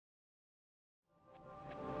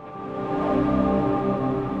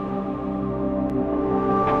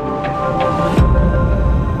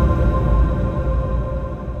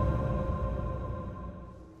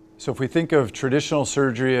So if we think of traditional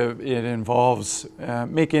surgery, it involves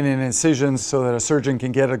making an incision so that a surgeon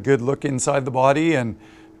can get a good look inside the body and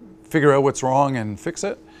figure out what's wrong and fix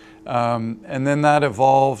it. And then that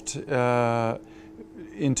evolved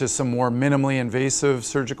into some more minimally invasive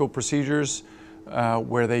surgical procedures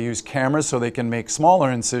where they use cameras so they can make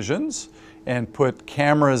smaller incisions and put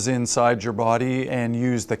cameras inside your body and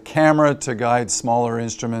use the camera to guide smaller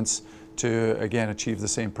instruments to, again, achieve the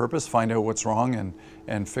same purpose, find out what's wrong and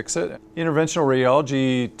fix it. Interventional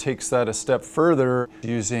radiology takes that a step further,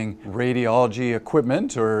 using radiology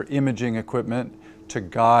equipment or imaging equipment to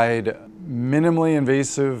guide minimally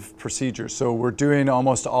invasive procedures. So we're doing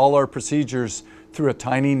almost all our procedures through a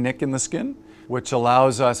tiny nick in the skin, which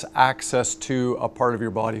allows us access to a part of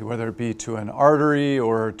your body, whether it be to an artery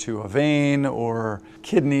or to a vein or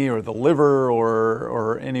kidney or the liver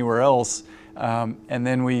or anywhere else. And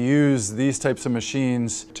then we use these types of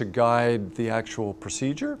machines to guide the actual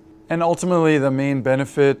procedure. And ultimately, the main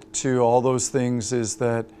benefit to all those things is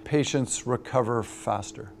that patients recover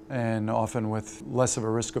faster and often with less of a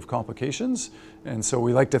risk of complications. And so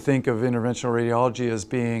we like to think of interventional radiology as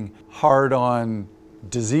being hard on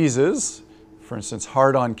diseases, for instance,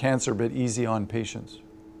 hard on cancer, but easy on patients.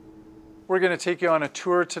 We're going to take you on a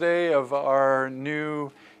tour today of our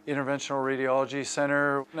new Interventional Radiology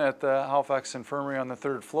Center at the Halifax Infirmary on the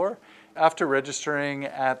 3rd floor. After registering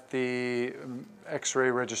at the X-ray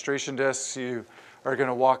registration desks, you are going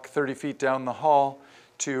to walk 30 feet down the hall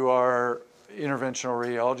to our Interventional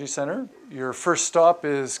Radiology Center. Your first stop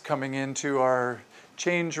is coming into our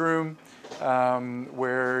change room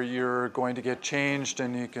where you're going to get changed,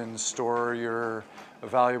 and you can store your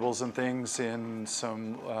valuables and things in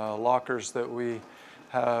some lockers that we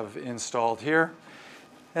have installed here.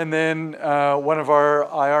 And then one of our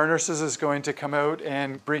IR nurses is going to come out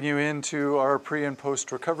and bring you into our pre and post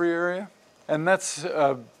recovery area. And that's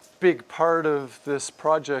a big part of this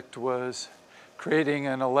project, was creating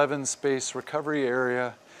an 11-space recovery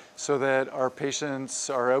area so that our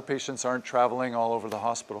outpatients aren't traveling all over the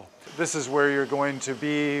hospital. This is where you're going to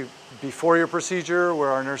be before your procedure, where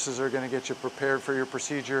our nurses are going to get you prepared for your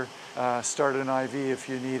procedure, start an IV if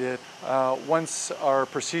you need it. Once our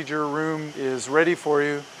procedure room is ready for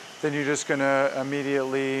you, then you're just going to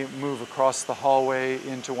immediately move across the hallway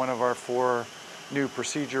into one of our 4 new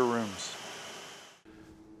procedure rooms.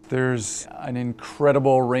 There's an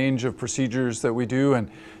incredible range of procedures that we do,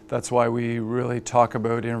 and that's why we really talk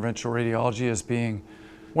about interventional radiology as being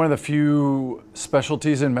one of the few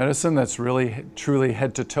specialties in medicine that's really truly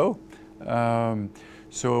head to toe.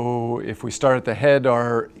 So if we start at the head,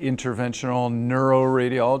 our interventional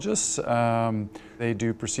neuroradiologists, they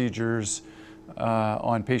do procedures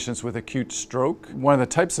on patients with acute stroke. One of the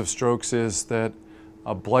types of strokes is that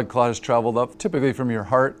a blood clot has traveled up, typically from your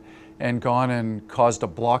heart, and gone and caused a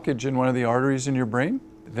blockage in one of the arteries in your brain.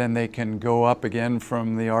 Then they can go up again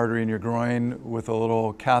from the artery in your groin with a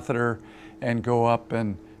little catheter and go up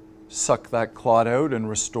and suck that clot out and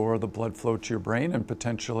restore the blood flow to your brain and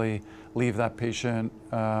potentially leave that patient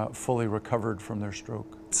fully recovered from their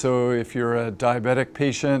stroke. So if you're a diabetic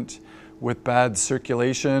patient with bad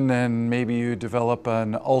circulation and maybe you develop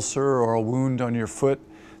an ulcer or a wound on your foot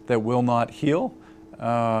that will not heal,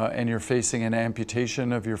 and you're facing an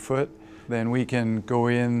amputation of your foot, then we can go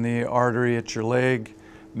in the artery at your leg,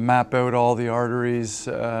 map out all the arteries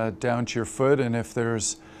down to your foot, and if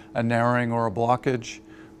there's a narrowing or a blockage,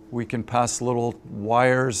 we can pass little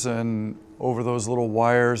wires, and over those little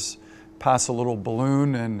wires pass a little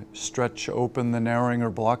balloon and stretch open the narrowing or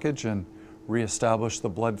blockage and reestablish the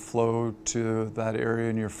blood flow to that area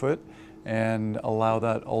in your foot and allow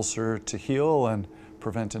that ulcer to heal and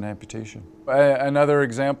prevent an amputation. Another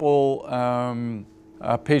example,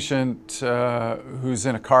 a patient who's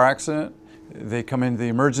in a car accident, they come into the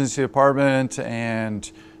emergency department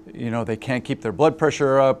and they can't keep their blood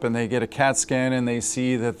pressure up, and they get a CAT scan and they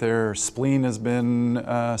see that their spleen has been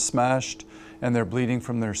smashed and they're bleeding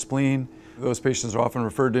from their spleen. Those patients are often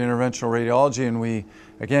referred to interventional radiology, and we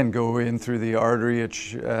again go in through the artery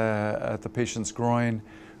at the patient's groin,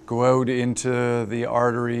 go out into the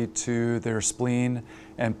artery to their spleen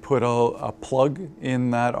and put a plug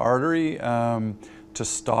in that artery to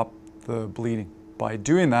stop the bleeding. By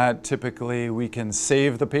doing that, typically we can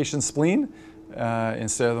save the patient's spleen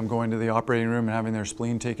instead of them going to the operating room and having their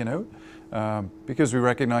spleen taken out, because we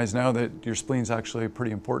recognize now that your spleen is actually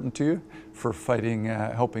pretty important to you for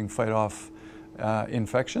helping fight off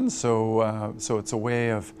infections. So it's a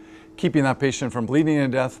way of keeping that patient from bleeding to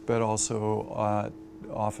death, but also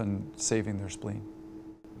often saving their spleen.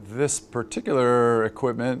 This particular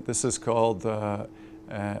equipment, this is called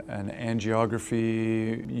an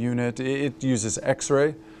angiography unit. It uses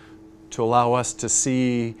X-ray to allow us to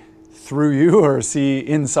see through you or see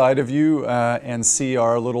inside of you and see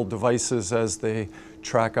our little devices as they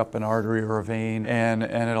track up an artery or a vein, and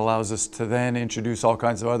it allows us to then introduce all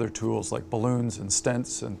kinds of other tools like balloons and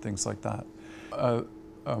stents and things like that.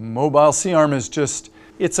 A mobile C-arm is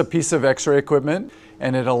it's a piece of X-ray equipment,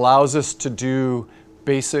 and it allows us to do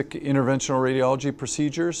basic interventional radiology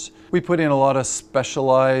procedures. We put in a lot of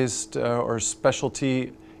specialized or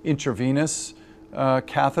specialty intravenous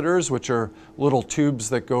catheters, which are little tubes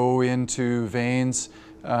that go into veins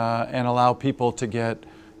and allow people to get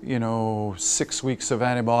 6 weeks of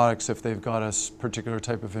antibiotics if they've got a particular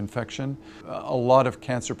type of infection. A lot of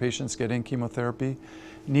cancer patients getting chemotherapy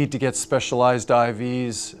need to get specialized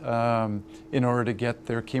IVs in order to get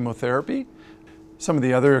their chemotherapy. Some of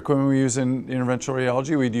the other equipment we use in interventional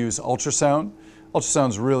radiology, we'd use ultrasound.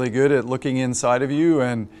 Ultrasound's really good at looking inside of you,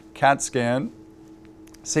 and CAT scan.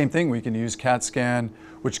 Same thing, we can use CAT scan,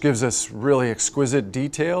 which gives us really exquisite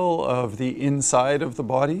detail of the inside of the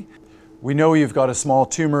body. We know you've got a small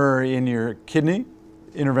tumor in your kidney.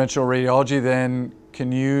 Interventional radiology then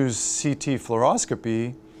can use CT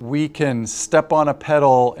fluoroscopy. We can step on a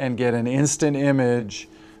pedal and get an instant image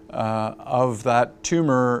of that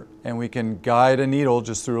tumor, and we can guide a needle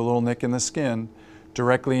just through a little nick in the skin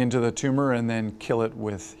directly into the tumor and then kill it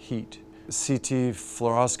with heat. CT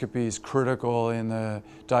fluoroscopy is critical in the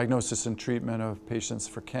diagnosis and treatment of patients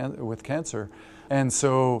with cancer. And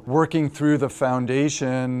so working through the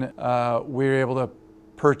foundation, we were able to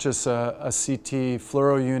purchase a CT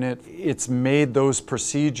fluoro unit. It's made those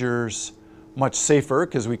procedures much safer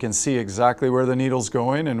because we can see exactly where the needle's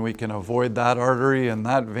going, and we can avoid that artery and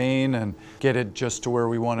that vein and get it just to where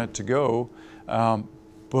we want it to go.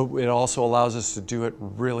 But it also allows us to do it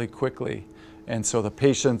really quickly. And so the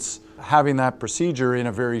patient's having that procedure in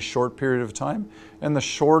a very short period of time. And the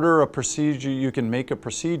shorter a procedure you can make a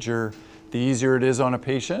procedure, the easier it is on a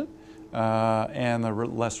patient and the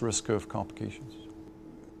less risk of complications.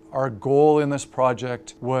 Our goal in this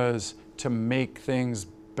project was to make things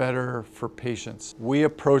better for patients. We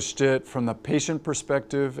approached it from the patient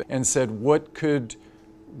perspective and said, what could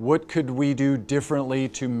we do differently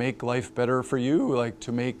to make life better for you, like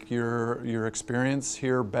to make your experience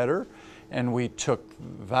here better? And we took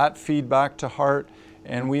that feedback to heart,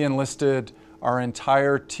 and we enlisted our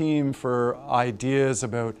entire team for ideas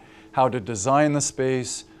about how to design the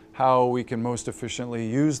space, how we can most efficiently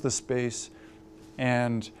use the space.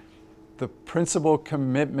 And the principal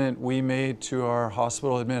commitment we made to our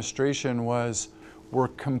hospital administration was we're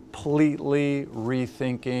completely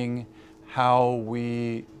rethinking how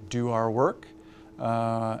we do our work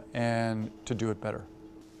and to do it better.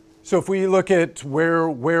 So if we look at where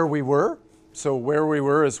we were,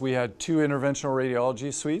 is we had 2 interventional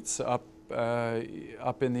radiology suites up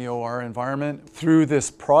in the OR environment. Through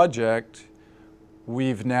this project,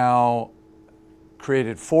 we've now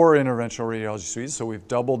created 4 interventional radiology suites, so we've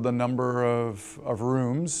doubled the number of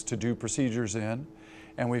rooms to do procedures in,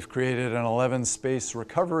 and we've created an 11-space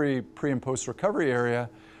recovery, pre and post recovery area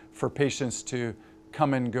for patients to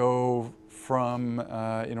come and go from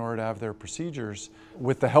in order to have their procedures.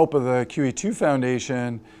 With the help of the QEII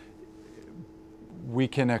Foundation, we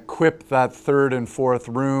can equip that 3rd and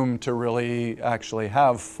 4th room to really actually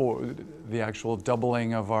have the actual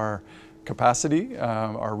doubling of our capacity,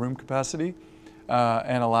 our room capacity,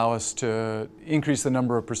 and allow us to increase the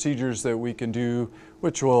number of procedures that we can do,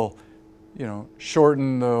 which will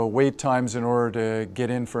shorten the wait times in order to get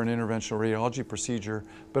in for an interventional radiology procedure,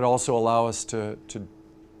 but also allow us to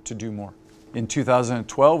do more. In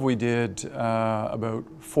 2012, we did about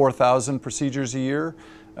 4,000 procedures a year.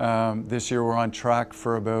 This year we're on track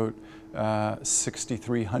for about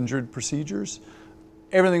 6,300 procedures.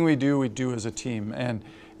 Everything we do as a team,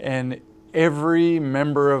 and every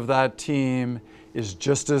member of that team is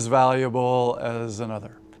just as valuable as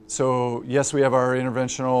another. So yes, we have our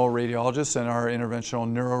interventional radiologists and our interventional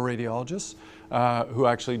neuroradiologists who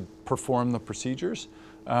actually perform the procedures.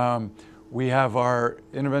 We have our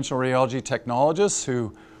interventional radiology technologists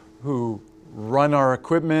who run our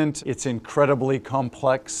equipment. It's incredibly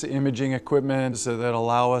complex imaging equipment that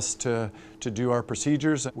allow us to do our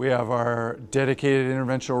procedures. We have our dedicated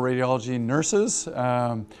interventional radiology nurses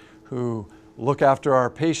who look after our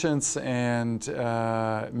patients and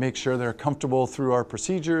make sure they're comfortable through our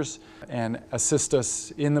procedures and assist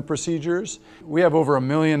us in the procedures. We have over $1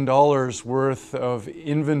 million worth of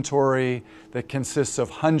inventory that consists of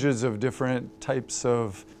hundreds of different types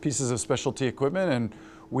of pieces of specialty equipment, and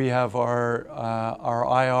we have our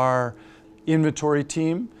IR inventory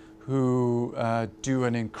team who do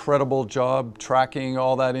an incredible job tracking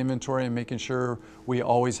all that inventory and making sure we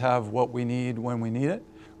always have what we need when we need it.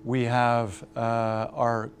 We have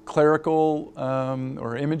our clerical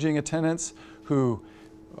or imaging attendants who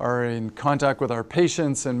are in contact with our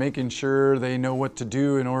patients and making sure they know what to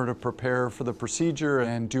do in order to prepare for the procedure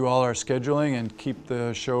and do all our scheduling and keep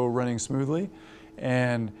the show running smoothly.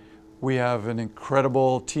 And we have an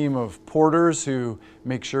incredible team of porters who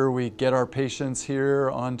make sure we get our patients here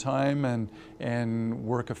on time and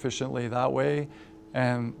work efficiently that way.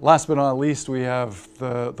 And last but not least, we have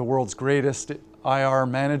the world's greatest IR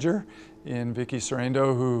manager in Vicky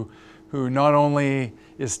Sorrento, who not only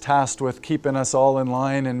is tasked with keeping us all in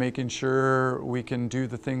line and making sure we can do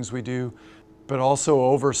the things we do, but also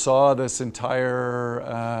oversaw this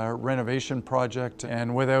entire renovation project.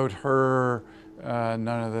 And without her,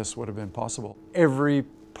 none of this would have been possible. Every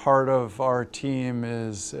part of our team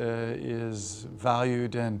is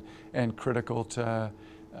valued and critical to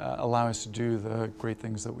allow us to do the great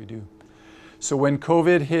things that we do. So when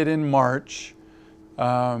COVID hit in March,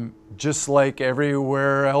 just like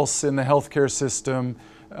everywhere else in the healthcare system,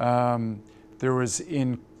 it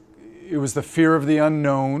was the fear of the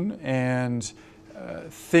unknown, and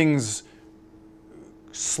things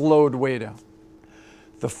slowed way down.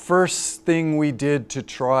 The first thing we did to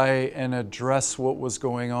try and address what was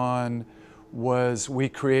going on was we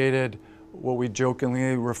created what we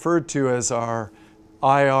jokingly referred to as our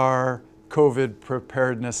IR COVID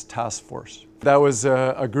Preparedness Task Force. That was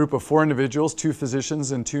a group of 4 individuals, 2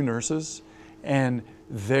 physicians and 2 nurses, and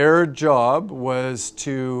their job was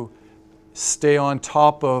to stay on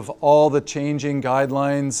top of all the changing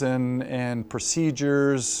guidelines and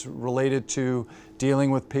procedures related to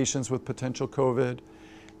dealing with patients with potential COVID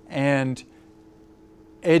and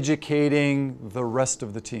educating the rest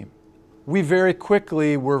of the team. We very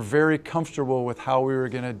quickly were very comfortable with how we were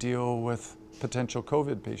going to deal with potential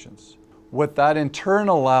COVID patients. What that in turn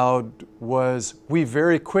allowed was we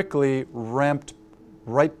very quickly ramped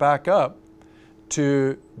right back up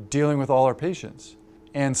to dealing with all our patients.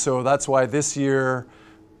 And so that's why this year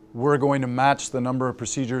we're going to match the number of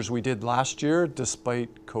procedures we did last year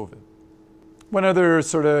despite COVID. One other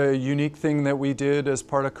sort of unique thing that we did as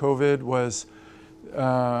part of COVID was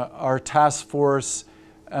our task force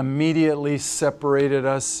immediately separated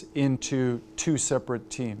us into 2 separate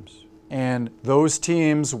teams. And those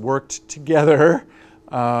teams worked together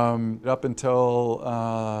up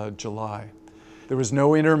until July. There was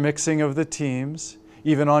no intermixing of the teams.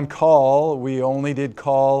 Even on call, we only did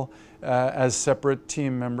call as separate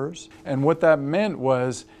team members. And what that meant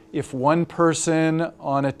was if one person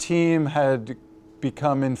on a team had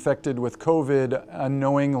become infected with COVID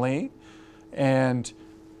unknowingly and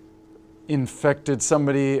infected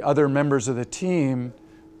other members of the team,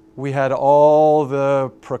 we had all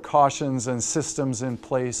the precautions and systems in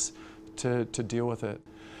place to deal with it.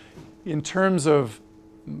 In terms of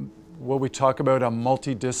what we talk about, a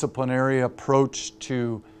multidisciplinary approach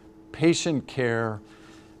to patient care,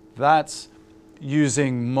 that's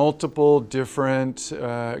using multiple different,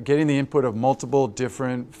 getting the input of multiple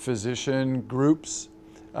different physician groups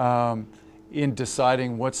in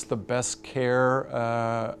deciding what's the best care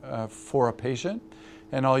for a patient.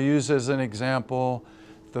 And I'll use as an example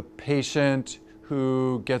the patient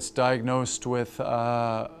who gets diagnosed with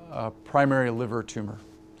a primary liver tumor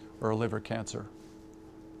or a liver cancer.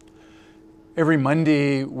 Every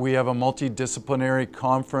Monday we have a multidisciplinary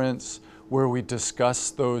conference where we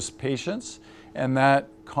discuss those patients, and that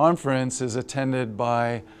conference is attended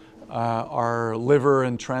by our liver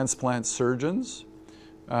and transplant surgeons,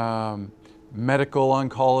 medical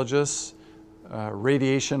oncologists,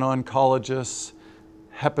 radiation oncologists,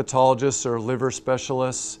 hepatologists or liver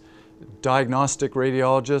specialists, diagnostic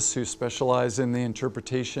radiologists who specialize in the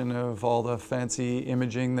interpretation of all the fancy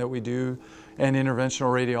imaging that we do, and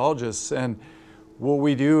interventional radiologists. And what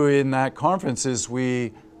we do in that conference is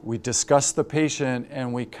we discuss the patient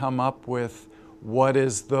and we come up with what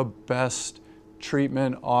is the best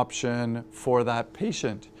treatment option for that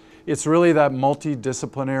patient. It's really that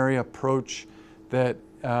multidisciplinary approach that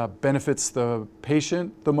benefits the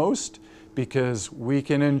patient the most, because we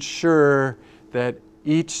can ensure that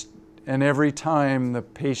each and every time the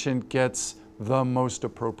patient gets the most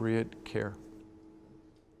appropriate care.